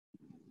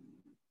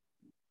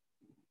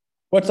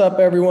What's up,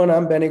 everyone?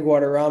 I'm Benny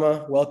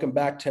Guadarrama. Welcome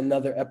back to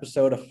another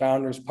episode of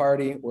Founders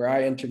Party, where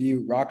I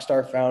interview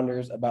rockstar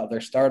founders about their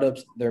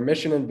startups, their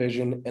mission and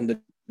vision, and the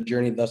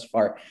journey thus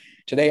far.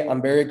 Today,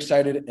 I'm very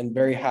excited and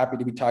very happy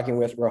to be talking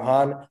with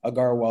Rohan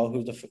Agrawal,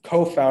 who's the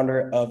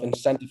co-founder of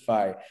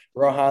Incentify.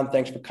 Rohan,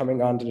 thanks for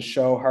coming on to the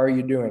show. How are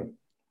you doing?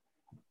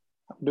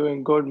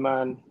 Doing good,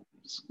 man.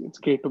 It's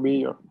great to be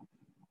here.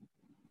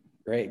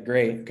 Great,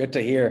 great. Good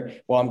to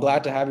hear. Well, I'm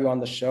glad to have you on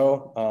the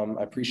show.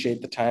 I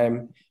appreciate the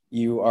time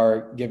you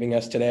are giving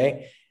us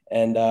today.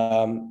 And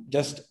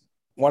just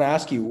want to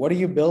ask you, what are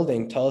you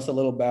building? Tell us a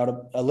little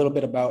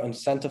bit about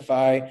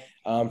Incentify.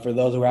 For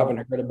those who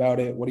haven't heard about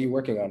it, what are you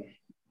working on?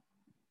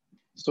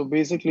 So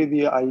basically,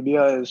 the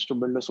idea is to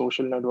build a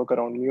social network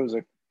around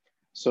music.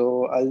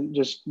 So I'll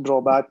just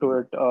draw back to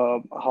it,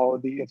 how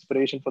the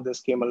inspiration for this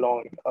came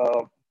along.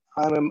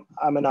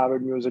 I'm an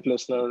avid music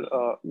listener.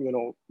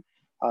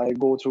 I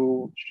go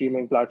through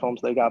streaming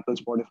platforms like Apple,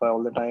 Spotify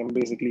all the time.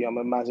 Basically, I'm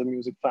a massive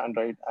music fan,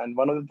 right? And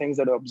one of the things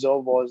that I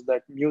observed was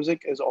that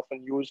music is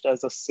often used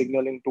as a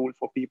signaling tool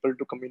for people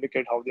to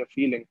communicate how they're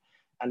feeling.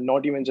 And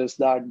not even just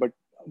that, but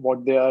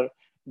what they are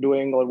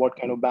doing or what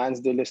kind of bands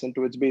they listen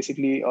to. It's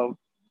basically a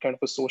kind of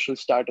a social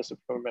status,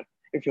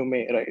 if you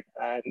may, right?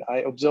 And I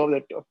observe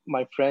that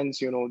my friends,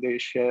 they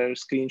share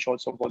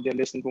screenshots of what they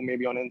listen to,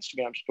 maybe on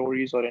Instagram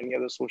stories or any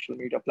other social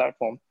media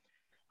platform.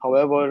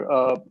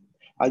 However,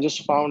 I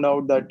just found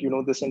out that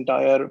this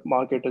entire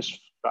market is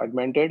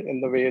fragmented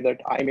in the way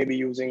that I may be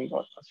using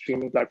a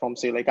streaming platform,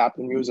 say like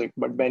Apple Music,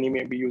 but Benny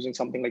may be using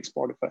something like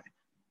Spotify,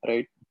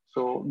 right?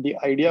 So the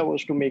idea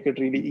was to make it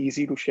really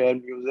easy to share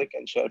music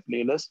and share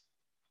playlists,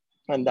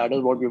 and that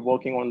is what we're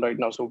working on right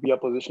now. So we are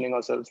positioning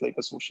ourselves like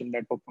a social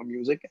network for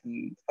music,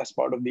 and as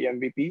part of the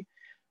MVP,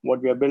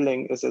 what we are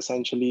building is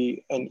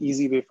essentially an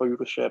easy way for you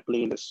to share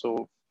playlists.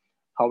 So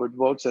how it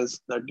works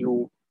is that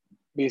you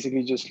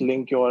basically just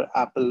link your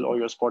Apple or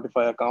your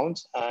Spotify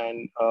accounts,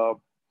 and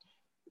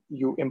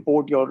you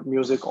import your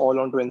music all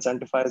onto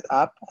Incentify's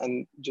app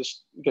and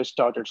just get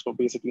started. So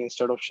basically,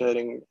 instead of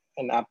sharing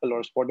an Apple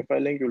or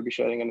Spotify link, you'll be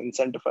sharing an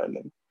Incentify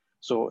link.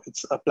 So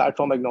it's a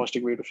platform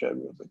agnostic way to share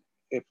music,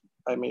 if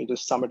I may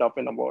just sum it up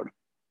in a word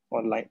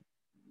online.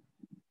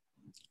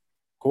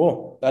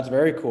 Cool. That's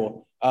very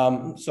cool.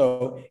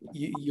 So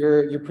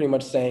you're pretty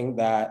much saying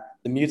that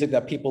the music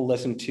that people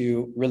listen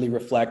to really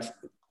reflects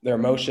their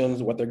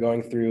emotions, what they're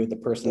going through, the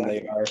person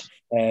they are,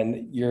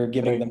 and you're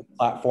giving them a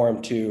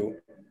platform to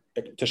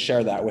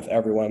share that with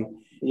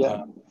everyone.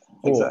 Yeah,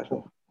 cool.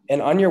 exactly.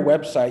 And on your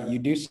website, you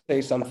do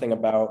say something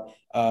about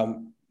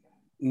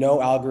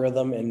no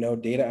algorithm and no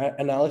data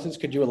analysis.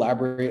 Could you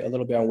elaborate a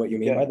little bit on what you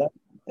mean by that?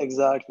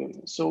 Exactly.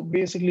 So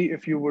basically,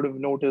 if you would have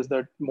noticed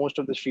that most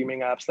of the streaming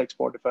apps like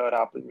Spotify or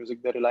Apple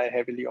Music, they rely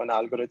heavily on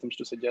algorithms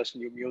to suggest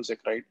new music,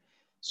 right?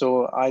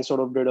 So I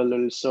sort of did a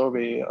little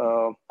survey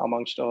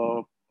amongst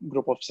a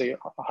group of, say,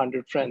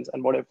 100 friends.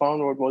 And what I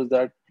found out was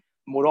that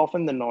more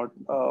often than not,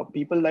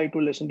 people like to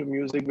listen to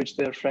music which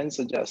their friends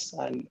suggest,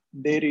 and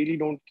they really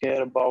don't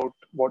care about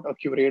what a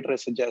curator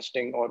is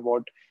suggesting or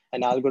what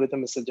an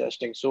algorithm is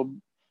suggesting. So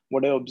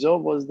what I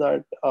observed was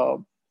that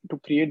to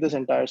create this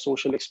entire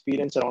social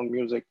experience around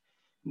music,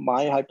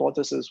 my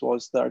hypothesis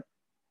was that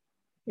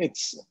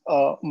it's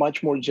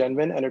much more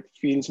genuine and it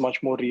feels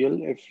much more real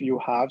if you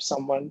have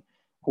someone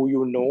who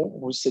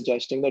who's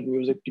suggesting that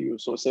music to you.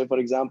 So say, for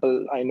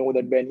example, I know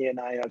that Benny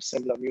and I have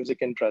similar music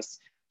interests.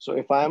 So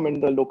if I'm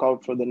in the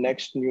lookout for the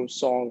next new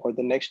song or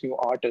the next new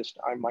artist,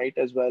 I might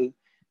as well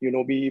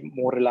be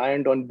more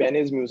reliant on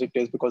Benny's music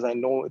taste because I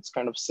know it's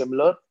kind of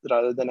similar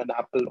rather than an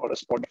Apple or a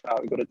Spotify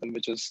algorithm,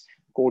 which is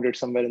coded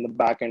somewhere in the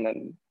back end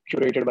and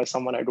curated by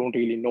someone I don't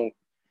really know.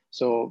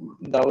 So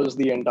that was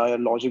the entire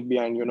logic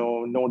behind,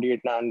 no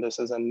data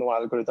analysis and no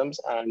algorithms,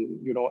 and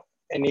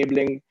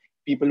enabling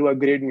people who have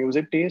great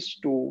music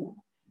taste to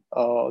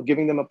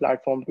giving them a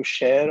platform to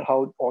share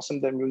how awesome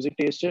their music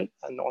taste is,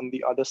 and on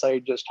the other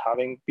side, just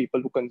having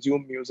people who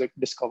consume music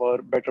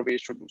discover better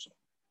ways to do so.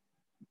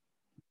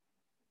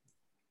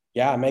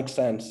 Yeah, it makes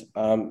sense.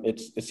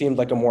 It seems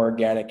like a more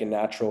organic and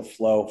natural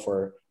flow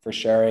for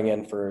sharing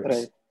and for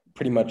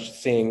pretty much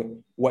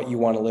seeing what you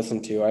want to listen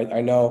to.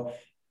 I know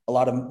a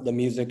lot of the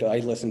music I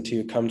listen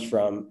to comes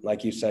from,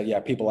 like you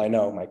said, people I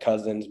know, my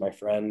cousins, my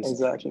friends.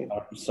 Exactly.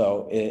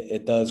 So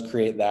it does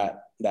create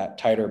that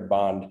tighter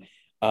bond.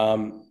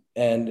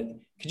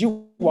 And could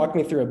you walk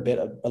me through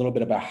a little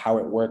bit about how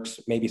it works?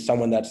 Maybe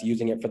someone that's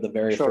using it for the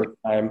very first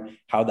time,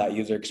 how that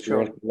user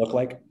experience would look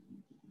like?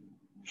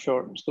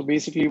 Sure. So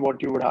basically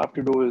what you would have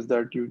to do is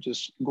that you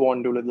just go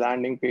onto the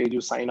landing page,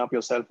 you sign up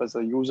yourself as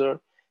a user,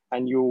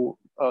 and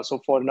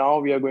so for now,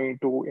 we are going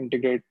to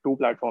integrate two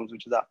platforms,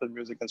 which is Apple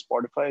Music and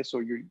Spotify. So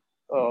you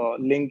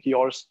link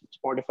your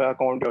Spotify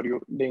account or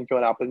you link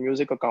your Apple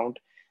Music account,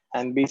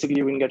 and basically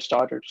you can get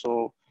started.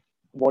 So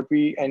what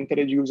we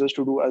encourage users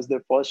to do as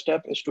their first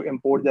step is to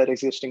import their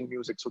existing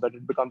music so that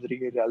it becomes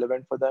really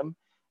relevant for them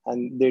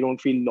and they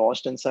don't feel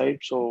lost inside.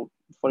 So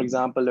for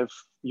example, if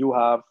you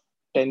have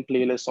 10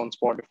 playlists on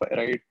Spotify,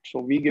 right? So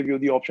we give you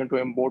the option to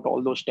import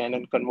all those 10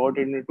 and convert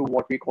it into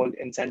what we call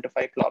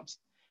Incentify clubs.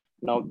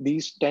 Now,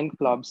 these 10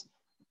 clubs,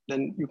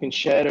 then you can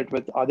share it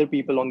with other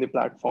people on the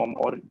platform,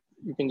 or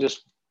you can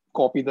just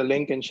copy the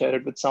link and share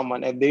it with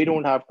someone. And they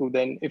don't have to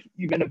then, if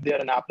even if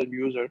they're an Apple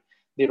user,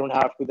 they don't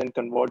have to then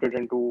convert it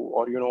into,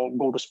 or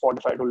go to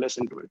Spotify to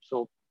listen to it.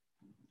 So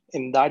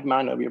in that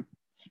manner,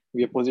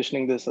 we are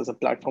positioning this as a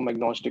platform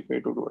agnostic way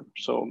to do it.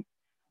 So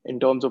in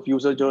terms of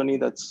user journey,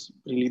 that's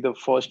really the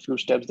first few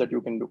steps that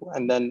you can do.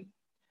 And then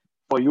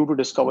for you to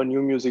discover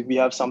new music, we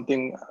have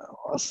something,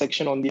 a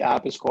section on the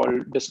app is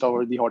called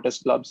Discover the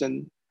Hottest Clubs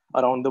in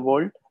around the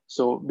world.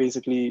 So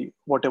basically,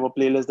 whatever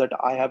playlist that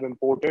I have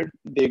imported,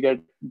 they get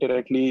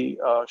directly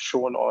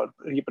shown or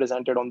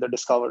represented on the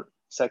Discover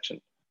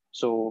section.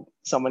 So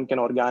someone can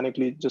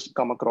organically just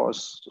come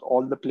across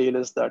all the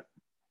playlists that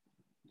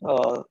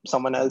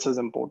someone else has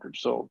imported.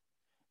 So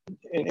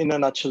in a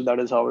nutshell, that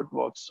is how it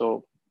works.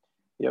 So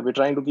yeah, we're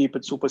trying to keep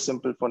it super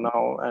simple for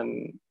now,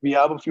 and we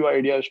have a few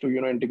ideas to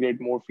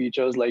integrate more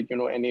features, like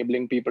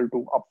enabling people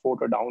to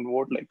upvote or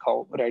downvote, like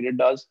how Reddit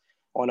does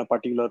on a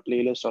particular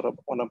playlist or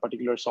on a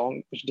particular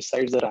song, which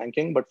decides the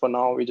ranking. But for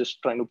now, we're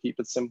just trying to keep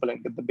it simple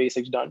and get the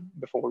basics done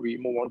before we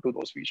move on to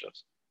those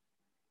features.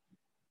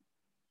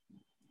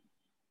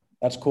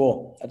 That's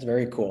cool. That's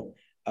very cool.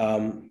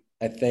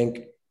 I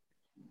think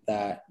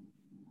that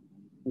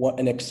what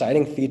an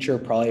exciting feature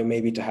probably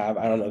maybe to have,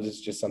 I don't know, this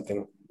is just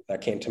something that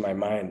came to my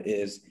mind,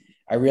 is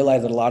I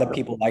realize that a lot of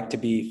people like to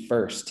be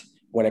first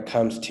when it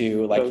comes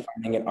to like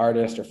finding an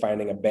artist or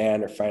finding a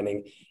band or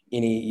finding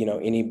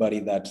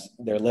anybody that's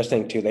they're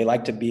listening to. They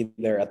like to be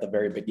there at the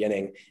very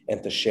beginning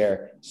and to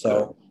share.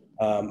 So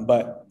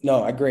but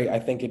no, I agree. I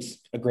think it's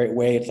a great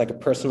way. It's like a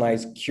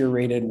personalized,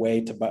 curated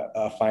way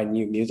to find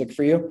new music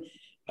for you.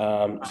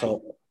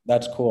 So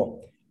that's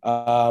cool.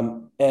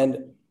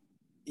 And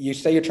you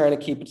say you're trying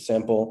to keep it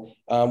simple.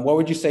 What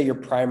would you say your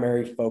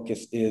primary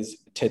focus is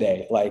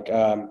today? Like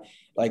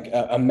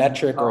a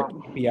metric or a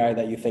KPI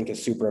that you think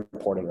is super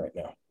important right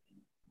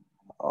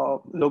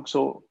now? Look,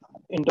 so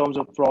in terms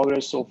of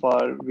progress so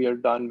far, we are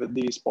done with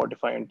the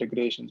Spotify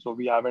integration. So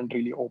we haven't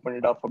really opened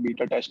it up for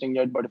beta testing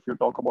yet. But if you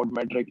talk about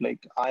metric, like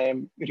I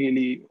am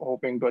really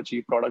hoping to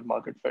achieve product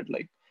market fit.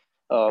 Like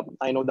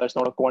I know that's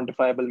not a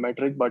quantifiable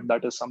metric, but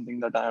that is something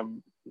that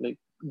I'm like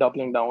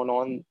doubling down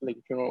on, like,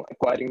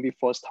 acquiring the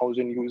first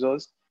 1,000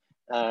 users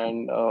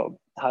and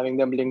having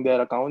them link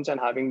their accounts and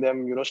having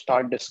them,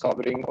 start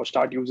discovering or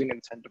start using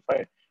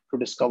Incentify to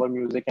discover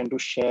music and to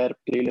share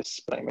playlists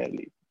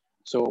primarily.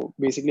 So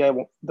basically,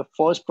 the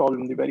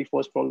very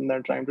first problem that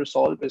I'm trying to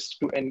solve is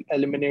to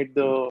eliminate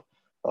the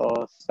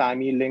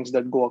spammy links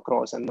that go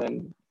across, and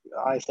then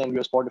I send you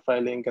a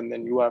Spotify link, and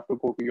then you have to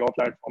go to your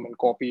platform and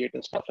copy it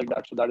and stuff like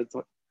that. So that is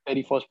the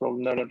very first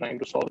problem that I'm trying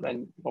to solve,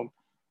 and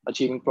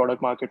achieving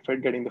product market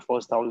fit, getting the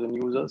first 1,000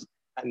 users,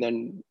 and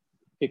then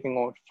kicking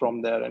out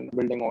from there and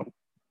building on.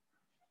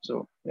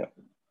 So yeah.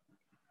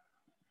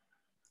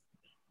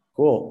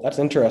 Cool. That's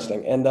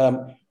interesting. And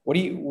what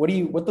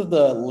does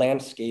the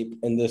landscape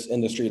in this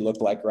industry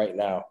look like right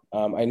now?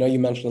 I know you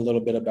mentioned a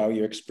little bit about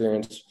your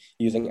experience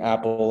using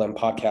Apple and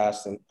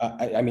podcasts, and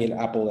I mean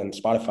Apple and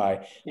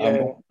Spotify.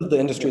 What does the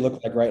industry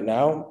look like right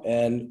now,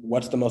 and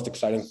what's the most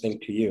exciting thing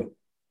to you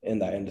in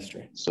that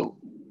industry? So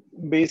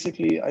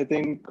basically, I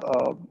think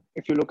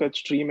if you look at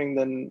streaming,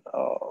 then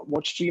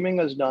what streaming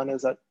has done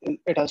is that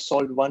it has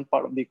solved one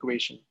part of the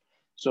equation.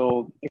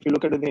 So if you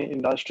look at the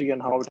industry and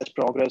how it has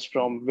progressed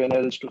from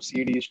vinyls to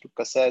CDs to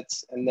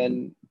cassettes, and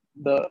then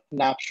the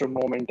Napster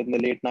moment in the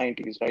late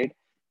 90s, right?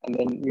 And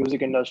then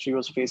music industry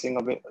was facing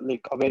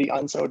a very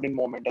uncertain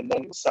moment, and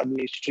then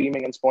suddenly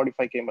streaming and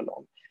Spotify came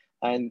along,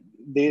 and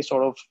they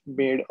sort of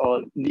made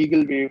a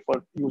legal way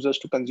for users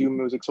to consume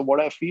music. So what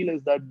I feel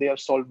is that they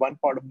have solved one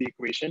part of the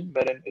equation,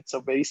 wherein it's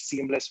a very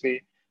seamless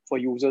way for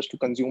users to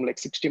consume like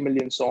 60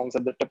 million songs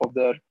at the tip of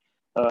their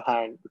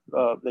hand,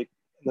 like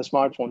the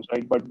smartphones,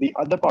 right? But the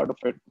other part of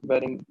it,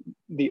 wherein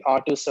the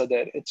artists are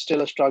there, it's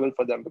still a struggle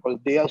for them because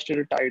they are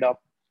still tied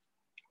up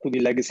to the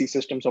legacy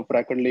systems of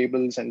record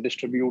labels and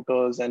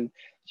distributors and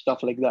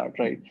stuff like that,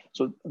 right?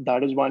 So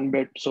that is one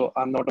bit. So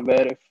I'm not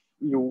aware if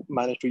you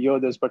managed to hear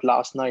this, but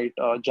last night,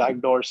 Jack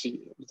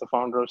Dorsey, the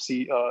founder of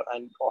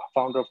and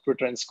founder of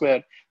Twitter and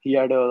Square, he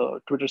had a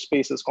Twitter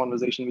Spaces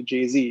conversation with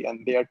Jay-Z,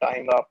 and they are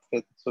tying up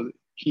with. So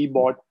he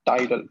bought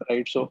Tidal,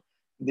 right? So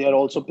they are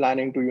also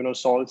planning to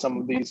solve some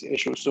of these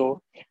issues.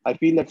 So I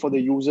feel that for the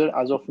user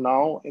as of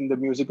now in the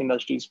music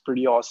industry is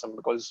pretty awesome,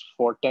 because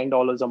for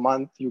 $10 a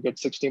month you get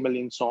 60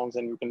 million songs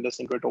and you can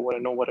listen to it over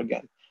and over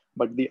again.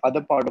 But the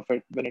other part of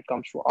it, when it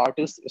comes to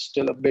artists, is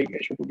still a big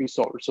issue to be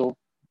solved. So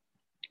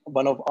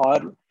one of our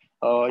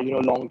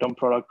long-term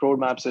product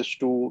roadmaps is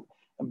to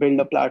build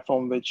a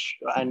platform which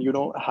and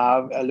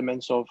have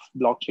elements of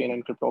blockchain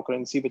and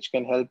cryptocurrency which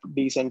can help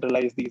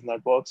decentralize these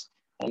networks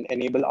and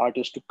enable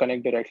artists to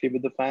connect directly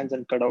with the fans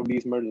and cut out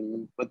these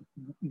middlemen. But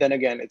then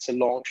again, it's a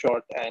long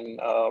shot, and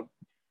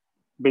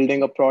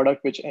building a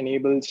product which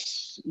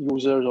enables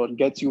users or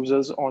gets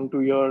users onto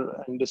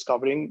your and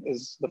discovering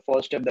is the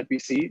first step that we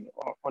see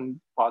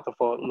on path of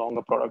a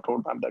longer product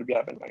roadmap that we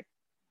have in mind.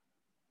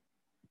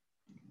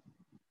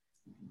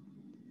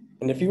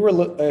 And if you were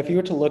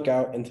to look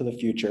out into the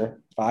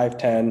future, 5,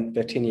 10,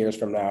 15 years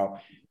from now,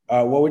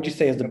 what would you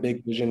say is the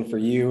big vision for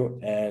you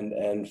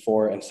and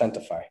for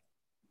Incentify?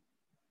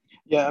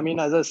 Yeah, I mean,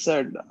 as I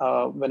said,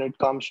 when it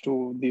comes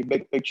to the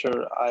big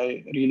picture,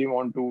 I really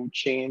want to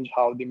change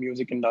how the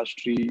music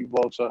industry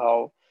works, or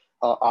how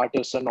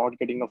artists are not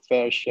getting a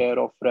fair share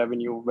of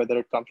revenue, whether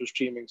it comes to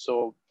streaming.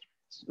 So,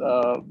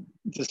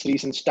 this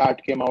recent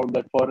stat came out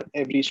that for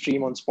every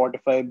stream on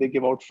Spotify, they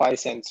give out 5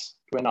 cents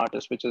to an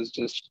artist, which is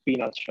just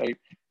peanuts, right?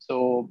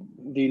 So,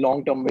 the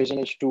long term vision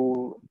is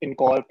to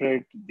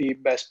incorporate the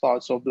best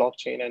parts of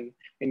blockchain and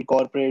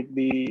incorporate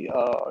the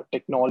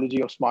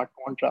technology of smart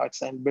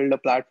contracts and build a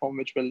platform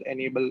which will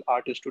enable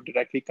artists to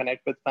directly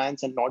connect with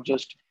fans and not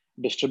just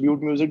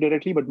distribute music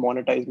directly, but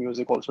monetize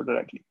music also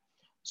directly.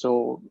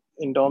 So,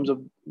 in terms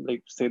of,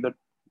 like, say, the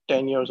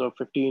 10 years or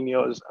 15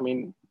 years, I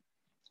mean,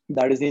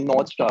 that is the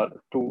North Star,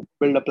 to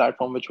build a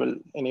platform which will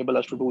enable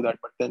us to do that.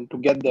 But then to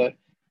get there,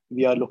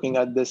 we are looking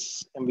at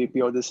this MVP,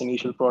 or this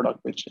initial product,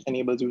 which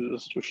enables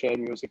users to share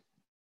music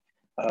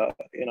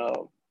in a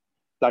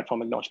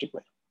platform agnostic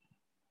way.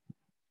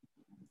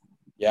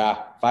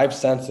 Yeah, 5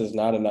 cents is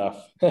not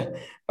enough.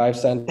 5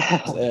 cents,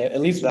 at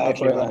least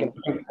Exactly, man.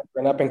 for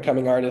an up and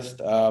coming artist,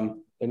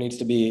 there needs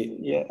to be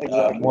Yeah,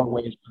 exactly. more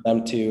ways for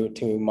them to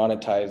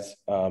monetize.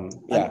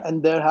 Yeah,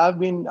 And there have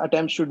been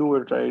attempts to do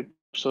it, right?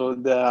 So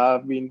there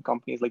have been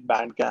companies like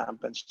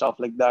Bandcamp and stuff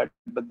like that.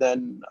 But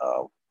then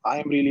I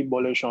am really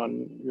bullish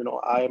on,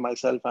 I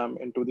myself am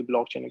into the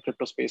blockchain and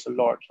crypto space a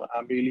lot. So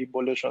I'm really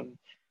bullish on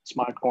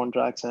smart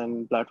contracts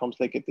and platforms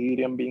like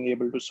Ethereum being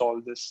able to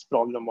solve this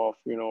problem of,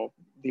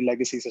 the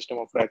legacy system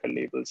of record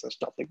labels and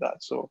stuff like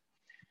that. So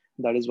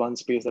that is one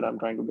space that I'm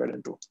trying to get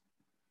into.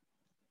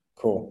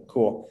 cool,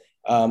 cool.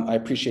 I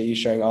appreciate you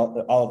sharing all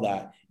of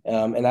that.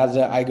 And as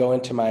I go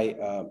into my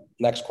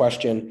next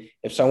question,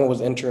 if someone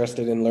was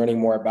interested in learning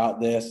more about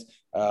this,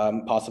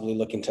 possibly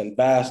looking to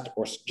invest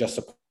or just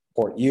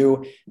support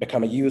you,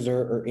 become a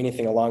user, or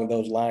anything along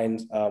those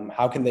lines,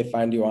 how can they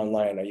find you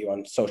online? Are you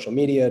on social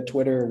media,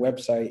 Twitter,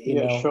 website,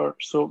 Yeah, email? sure.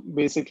 So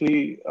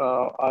basically,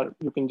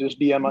 you can just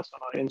DM us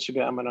on our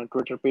Instagram and our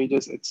Twitter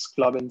pages. It's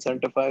Club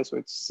Incentify. So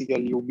it's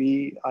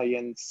CLUBINCENTIFY.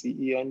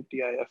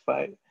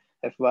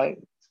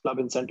 It's Club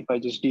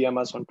Incentify. Just DM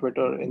us on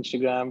Twitter,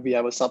 Instagram. We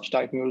have a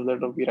Substack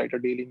newsletter. We write a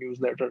daily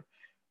newsletter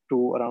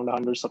to around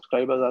 100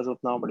 subscribers as of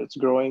now, but it's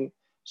growing.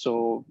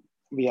 So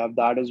we have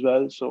that as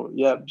well. So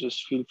yeah,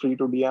 just feel free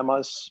to DM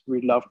us.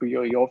 We'd love to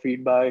hear your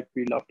feedback.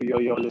 We'd love to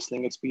hear your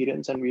listening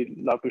experience, and we'd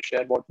love to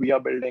share what we are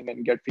building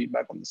and get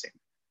feedback on the same.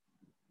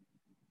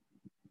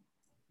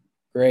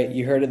 Great.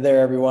 You heard it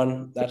there,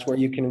 everyone. That's where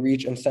you can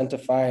reach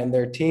Incentify and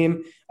their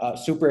team.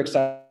 Super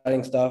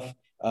exciting stuff.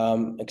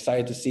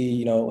 Excited to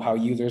see, how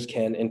users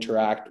can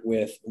interact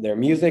with their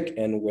music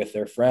and with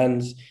their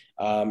friends,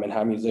 and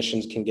how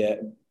musicians can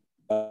get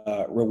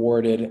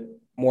rewarded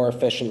more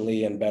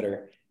efficiently and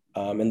better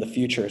in the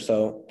future.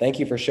 So thank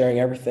you for sharing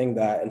everything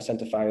that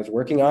Incentify is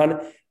working on.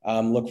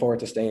 Look forward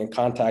to staying in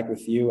contact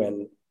with you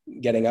and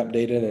getting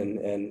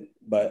updated,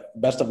 but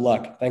best of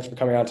luck. Thanks for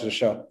coming on to the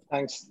show.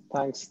 Thanks,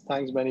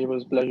 Benny. It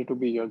was a pleasure to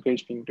be here. Great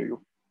speaking to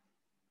you.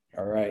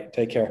 All right.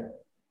 Take care.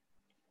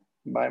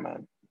 Bye,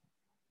 man.